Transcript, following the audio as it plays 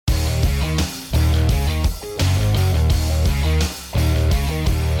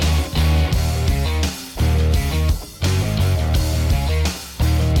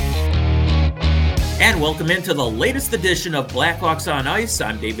welcome into the latest edition of Blackhawks on Ice.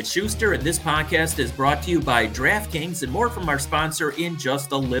 I'm David Schuster, and this podcast is brought to you by DraftKings, and more from our sponsor in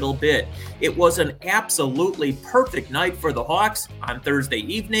just a little bit. It was an absolutely perfect night for the Hawks on Thursday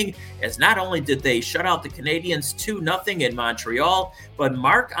evening, as not only did they shut out the Canadiens 2-0 in Montreal, but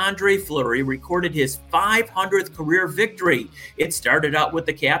Marc-Andre Fleury recorded his 500th career victory. It started out with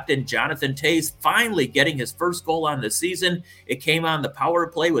the captain, Jonathan Toews, finally getting his first goal on the season. It came on the power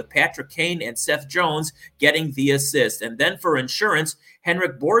play with Patrick Kane and Seth Jones getting the assist. And then for insurance,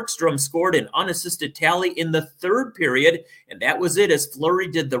 Henrik Borgstrom scored an unassisted tally in the third period, and that was it as Fleury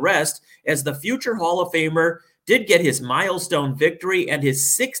did the rest, as the future Hall of Famer did get his milestone victory and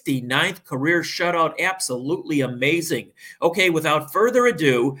his 69th career shutout. Absolutely amazing. Okay, without further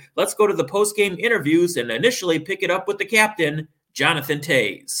ado, let's go to the post-game interviews and initially pick it up with the captain, Jonathan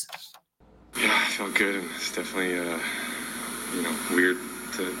Toews. Yeah, I felt good, and it's definitely weird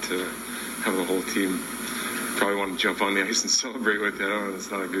to have the whole team probably want to jump on the ice and celebrate with you. I don't know,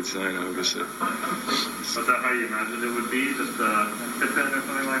 that's not a good sign, obviously. Was that how you imagined it would be? Just a tip-in or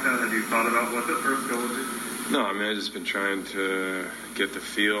something like that? Have you thought about what the first goal would be? No, I mean, I've just been trying to get the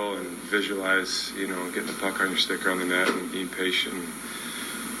feel and visualize, getting the puck on your stick around the net and being patient.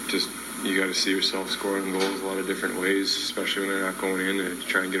 Just, you got to see yourself scoring goals a lot of different ways, especially when they're not going in, and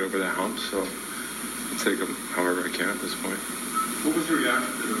try and get over that hump. So I'll take them however I can at this point. What was your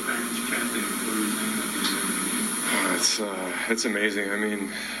reaction to the fans chanting It's amazing. I mean,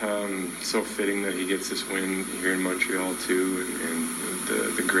 so fitting that he gets this win here in Montreal too, and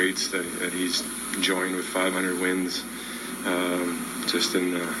the greats that he's joined with 500 wins. Just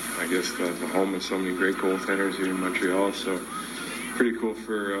in the home of so many great goaltenders here in Montreal. So pretty cool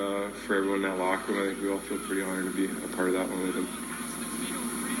for everyone in that locker room. I think we all feel pretty honored to be a part of that one with him.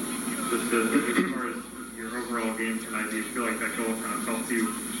 Just as far as your overall game tonight, do you feel like that goal kind of helped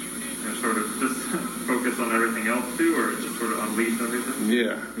you sort of just focus on everything else too, or just sort of unleash everything?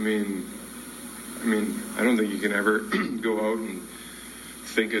 Yeah, I mean, I don't think you can ever go out and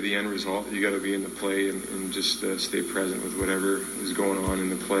think of the end result. You got to be in the play and just stay present with whatever is going on in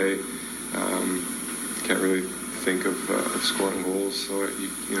the play. Can't really think of scoring goals, so you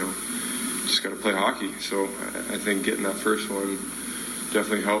just got to play hockey. So I think getting that first one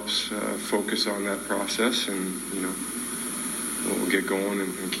definitely helps focus on that process, and we'll get going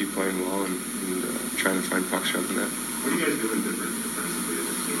and keep playing well and trying to find pucks around the net. What are you guys doing different defensively as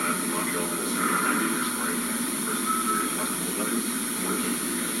a team out of Montreal and this scoring versus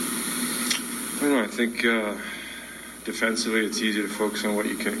I don't know. I think defensively, it's easy to focus on what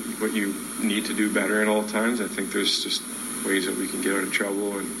you need to do better at all times. I think there's just ways that we can get out of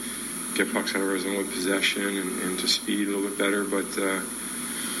trouble and get pucks out of our zone with possession and to speed a little bit better. But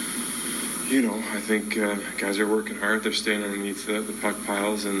I think guys are working hard. They're staying underneath the puck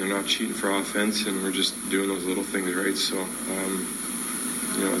piles, and they're not cheating for offense, and we're just doing those little things right. So,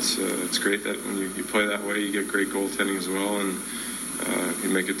 it's great that when you play that way, you get great goaltending as well, and you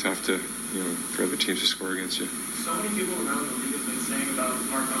make it tough to, for other teams to score against you. So many people around the league have been saying about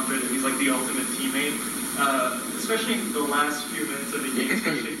Marc-Andre that he's like the ultimate teammate, especially in the last few minutes of the game.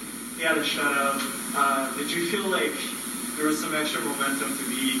 Especially he had a shutout. Did you feel like there was some extra momentum to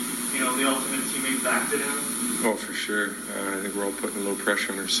be, the ultimate teammate back to him? Oh, for sure. I think we're all putting a little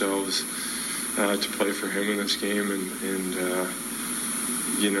pressure on ourselves to play for him in this game, and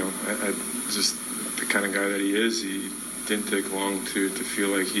I just the kind of guy that he is. He didn't take long to feel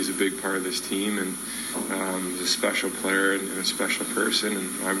like he's a big part of this team, and he's a special player and a special person.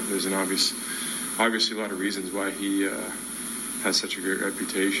 And there's obviously a lot of reasons why he has such a great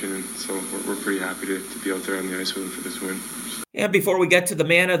reputation, and so we're pretty happy to be out there on the ice with him for this win. And before we get to the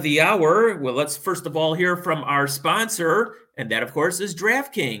man of the hour, well, let's first of all hear from our sponsor, and that, of course, is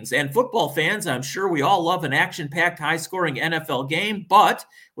DraftKings. And football fans, I'm sure we all love an action-packed, high-scoring NFL game, but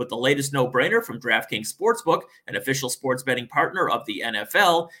with the latest no-brainer from DraftKings Sportsbook, an official sports betting partner of the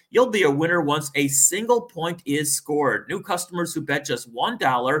NFL, you'll be a winner once a single point is scored. New customers who bet just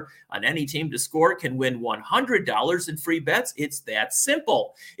 $1 on any team to score can win $100 in free bets. It's that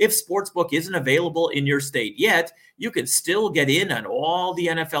simple. If Sportsbook isn't available in your state yet, you can still get in on all the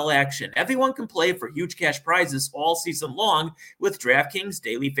NFL action. Everyone can play for huge cash prizes all season long with DraftKings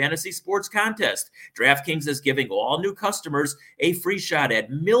Daily Fantasy Sports Contest. DraftKings is giving all new customers a free shot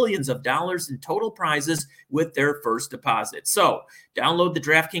at millions of dollars in total prizes with their first deposit. So download the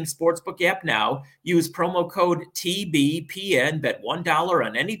DraftKings Sportsbook app now. Use promo code TBPN. Bet $1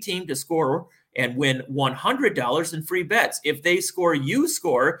 on any team to score and win $100 in free bets. If they score, you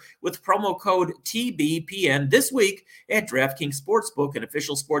score with promo code TBPN this week at DraftKings Sportsbook, an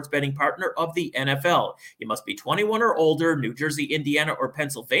official sports betting partner of the NFL. You must be 21 or older, New Jersey, Indiana, or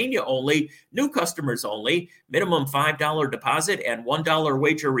Pennsylvania only, new customers only, minimum $5 deposit and $1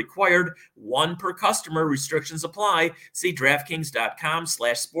 wager required, one per customer. Restrictions apply. See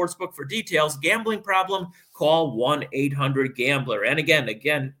DraftKings.com/sportsbook for details. Gambling problem? Call 1-800-GAMBLER. And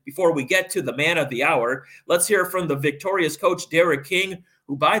again, before we get to the man of the hour, let's hear from the victorious coach, Derek King,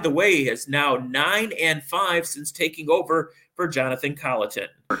 who, by the way, is now 9-5 since taking over for Jonathan Colleton.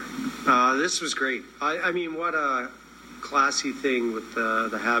 This was great. I mean, what a classy thing with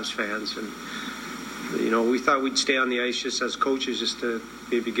the Habs fans. And, we thought we'd stay on the ice just as coaches, just to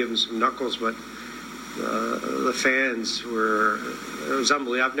maybe give them some knuckles, but the fans it was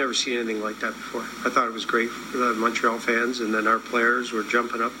unbelievable. I've never seen anything like that before. I thought it was great for the Montreal fans, and then our players were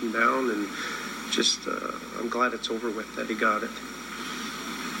jumping up and down, and just I'm glad it's over with, that he got it.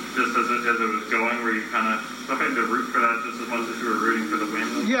 Just as it was going, were you kind of starting to root for that just as much as you were rooting for the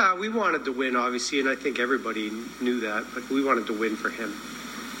win? Yeah, we wanted to win, obviously, and I think everybody knew that, but we wanted to win for him.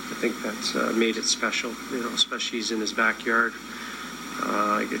 I think that's made it special, especially he's in his backyard.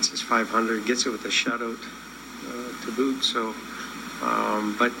 Gets his 500, gets it with a shutout to boot. So,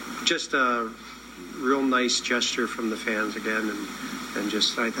 but just a real nice gesture from the fans again, and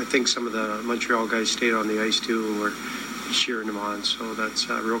just I think some of the Montreal guys stayed on the ice too and were cheering him on. So that's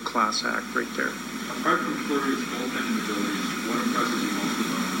a real class act right there. Apart from Fleury's goaltending abilities, what impresses you most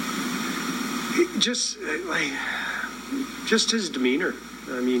about him? Just his demeanor.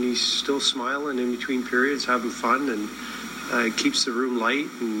 I mean, he's still smiling in between periods, having fun, and keeps the room light.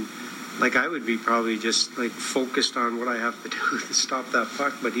 And I would be probably just focused on what I have to do to stop that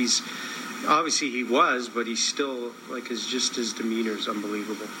puck. But he's obviously he was, but he's still his demeanor is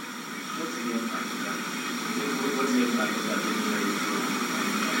unbelievable. What's the impact of that demeanor?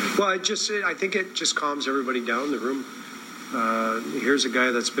 Well, I think it just calms everybody down in the room. Here's a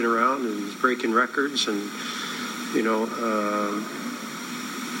guy that's been around and he's breaking records, and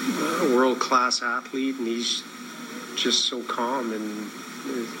a world-class athlete, and he's just so calm, and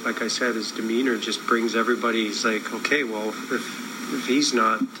like I said, his demeanor just brings everybody. He's like, okay, well, if he's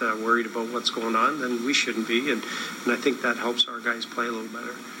not worried about what's going on, then we shouldn't be, and I think that helps our guys play a little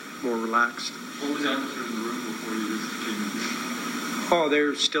better, more relaxed. What was the atmosphere in the room before you just came in? Oh,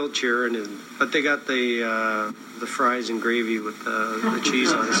 they're still cheering, but they got the fries and gravy with the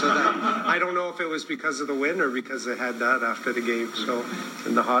cheese on it. So I don't know if it was because of the win or because they had that after the game. So,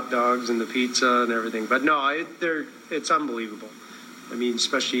 and the hot dogs and the pizza and everything. But no, it's unbelievable. I mean,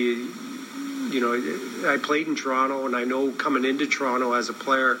 especially, I played in Toronto, and I know coming into Toronto as a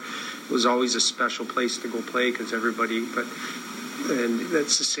player, it was always a special place to go play because everybody. And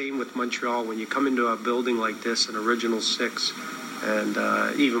that's the same with Montreal. When you come into a building like this, an Original Six, and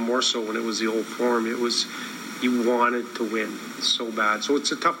even more so when it was the old Forum, you wanted to win so bad. So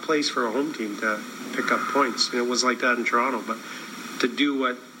it's a tough place for a home team to pick up points. And it was like that in Toronto. But to do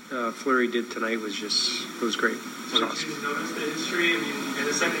what Fleury did tonight was great. It was awesome. Did you notice the history? I mean, in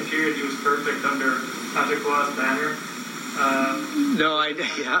the second period, he was perfect under Patrick Roy's banner.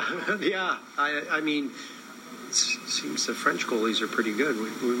 I mean, it seems the French goalies are pretty good.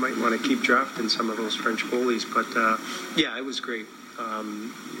 We might want to keep drafting some of those French goalies. But, it was great. A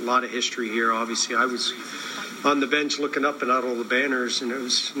lot of history here, obviously. I was on the bench looking up and at all the banners, and it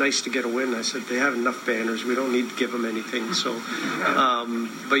was nice to get a win. I said, they have enough banners. We don't need to give them anything. So,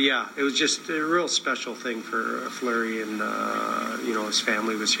 it was just a real special thing for Fleury, and, his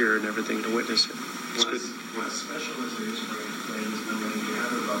family was here and everything to witness it. It's good. What special is it for players knowing you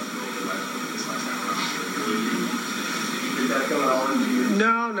have about to go this last time around? Did that go at all into you?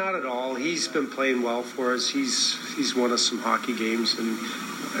 No, not at all. He's been playing well for us. He's won us some hockey games, and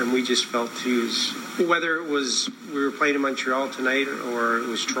we just felt whether it was we were playing in Montreal tonight or it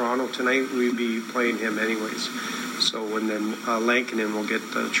was Toronto tonight, we'd be playing him anyways. So when then Lankinen will get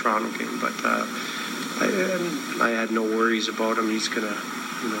the Toronto game, but I had no worries about him. He's gonna,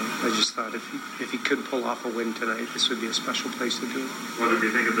 I just thought if he could pull off a win tonight, this would be a special place to do it. What did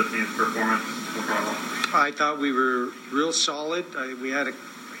you think of the team's performance overall? I thought we were real solid. We had a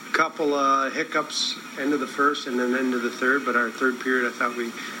couple hiccups end of the first and then end of the third, but our third period, I thought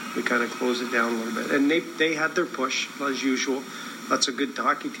we kind of closed it down a little bit. And they had their push, as usual. That's a good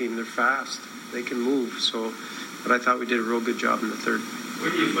hockey team. They're fast. They can move. So, but I thought we did a real good job in the third. Where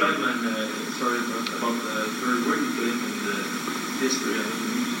do you put him about the third? Where do you put him in the history? I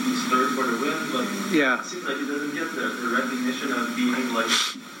mean, he's third for the win, but yeah. It seems like he doesn't get the recognition of being like...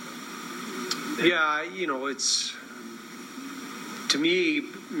 Yeah, it's to me,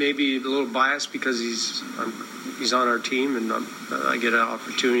 maybe a little biased because he's on our team, and I get an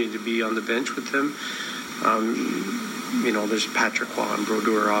opportunity to be on the bench with him. There's Patrick Waugh and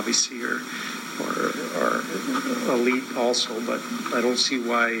Brodeur, obviously, or elite also, but I don't see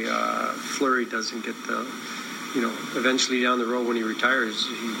why Fleury doesn't get the, eventually down the road when he retires,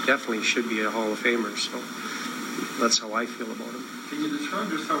 he definitely should be a Hall of Famer. So that's how I feel about him. Can you describe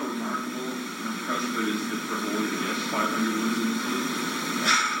just how remarkable and impressive it is for a goalie to get 500 wins in this league?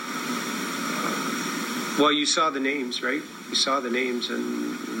 Well, you saw the names, right? You saw the names,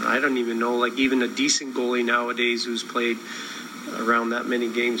 and I don't even know, like even a decent goalie nowadays who's played around that many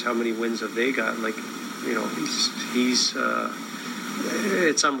games, how many wins have they got? Like, he's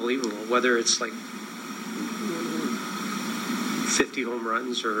it's unbelievable. Whether it's like 50 home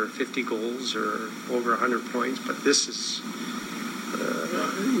runs or 50 goals or over 100 points, but this is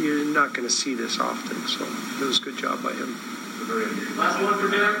you're not going to see this often. So it was a good job by him. Last one for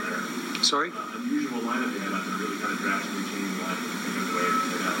Derek. Sorry. Unusual lineup they had out there, really kind of drastically changing the lineup.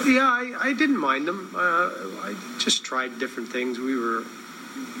 Yeah, I didn't mind them. I just tried different things. We're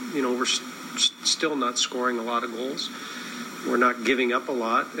still not scoring a lot of goals. We're not giving up a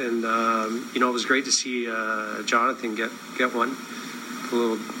lot, and it was great to see Jonathan get one.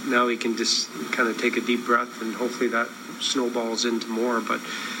 Now he can just kind of take a deep breath, and hopefully that snowballs into more. But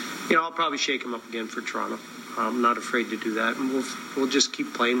I'll probably shake him up again for Toronto. I'm not afraid to do that, and we'll just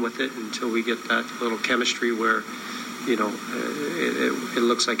keep playing with it until we get that little chemistry where it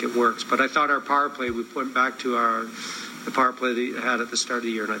looks like it works. But I thought our power play, we went back to the power play they had at the start of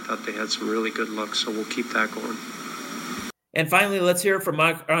the year, and I thought they had some really good looks, so we'll keep that going. And finally, let's hear from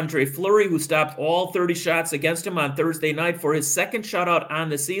Marc-Andre Fleury, who stopped all 30 shots against him on Thursday night for his second shutout on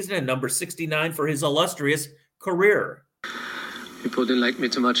the season and number 69 for his illustrious career. People didn't like me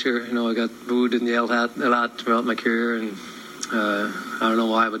too much here. I got booed and yelled at a lot throughout my career, and I don't know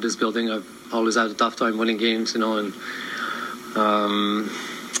why, but this building, I've always had a tough time winning games, and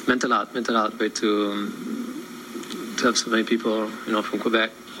meant a lot, right, to have so many people, from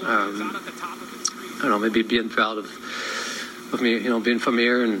Quebec. I don't know, maybe being proud of me, being from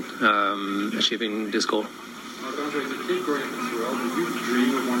here and achieving this goal. Marc-Andre, as a kid growing up in Montreal, did you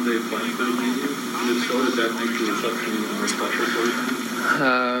dream of one day playing for the Canadiens? And if so, does that make the reception even more special for you?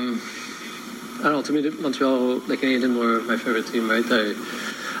 I don't know, to me, Montreal, the Canadiens were my favorite team, right? I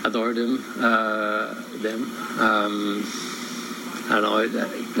adored them. I don't know,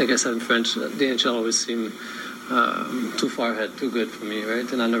 like I said in French, the NHL always seemed too far ahead, too good for me,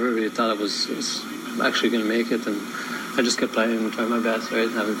 right? And I never really thought I was actually going to make it, and I just kept playing and trying my best, right?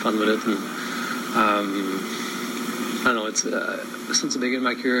 Having fun with it, and I don't know, it's since the beginning of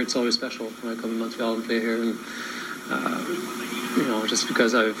my career, it's always special when I come to Montreal and play here, and just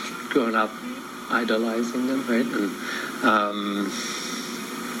because I've grown up idolizing them, right? And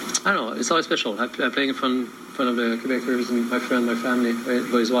I don't know, it's always special. I'm playing in front of the Quebecers and my friend, my family, right?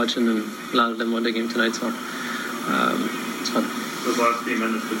 Boys watching, and a lot of them won the game tonight, so it's fun. Those last few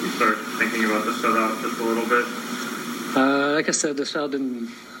minutes, did you start thinking about the shutout just a little bit? Like I said, the shutout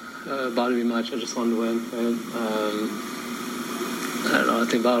didn't bother me much. I just wanted to win, right? I don't know, I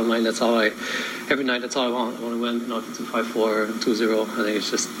think bottom line, every night that's all I want. I want to win, if it's a 5-4 or 2-0. I think it's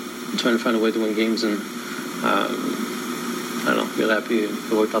just trying to find a way to win games, and I don't know, really happy it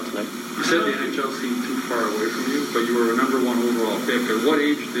worked out tonight. You said the NHL seemed too far away from you, but you were a number one overall pick. At what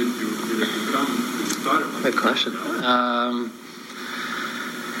age did it become? Did you start it? Good question.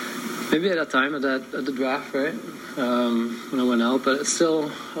 Maybe at that time, at the draft, right? When I went out, but I was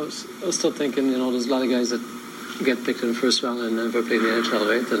still thinking, there's a lot of guys that get picked in the first round and never play in the NHL,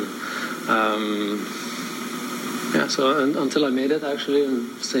 right? And so until I made it, actually, and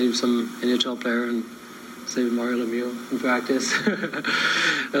saved some NHL player and saved Mario Lemieux in practice,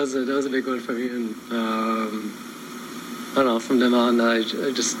 that was a big one for me. And I don't know, from then on, I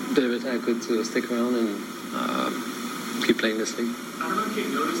just did everything I could to stick around and keep playing this league. I don't know if you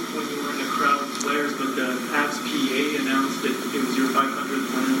noticed when you were in the crowd of players, but the Habs PA announced that it was your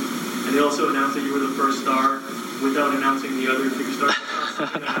 500th win, and they also announced that you were the first star without announcing the other two stars.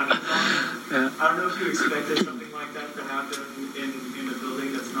 Yeah. I don't know if you expected something like that to happen in a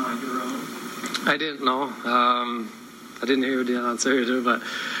building that's not your own. I didn't know. I didn't hear the announcer either, but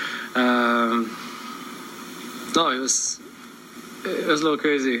no, it was a little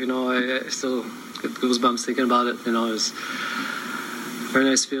crazy. I still get goosebumps thinking about it. It was a very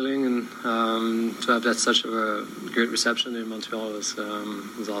nice feeling, and to have that such a great reception in Montreal was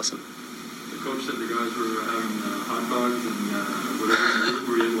awesome. The coach said the guys were having hot dogs and whatever.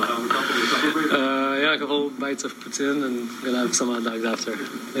 Were you able to have a couple of a couple bites of poutine, and gonna have some hot dogs after.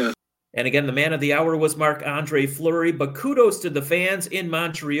 Yeah. And again, the man of the hour was Marc-Andre Fleury, but kudos to the fans in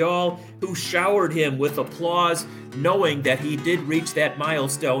Montreal who showered him with applause, knowing that he did reach that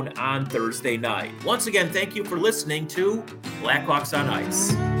milestone on Thursday night. Once again, thank you for listening to Blackhawks on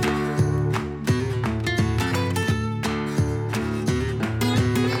Ice.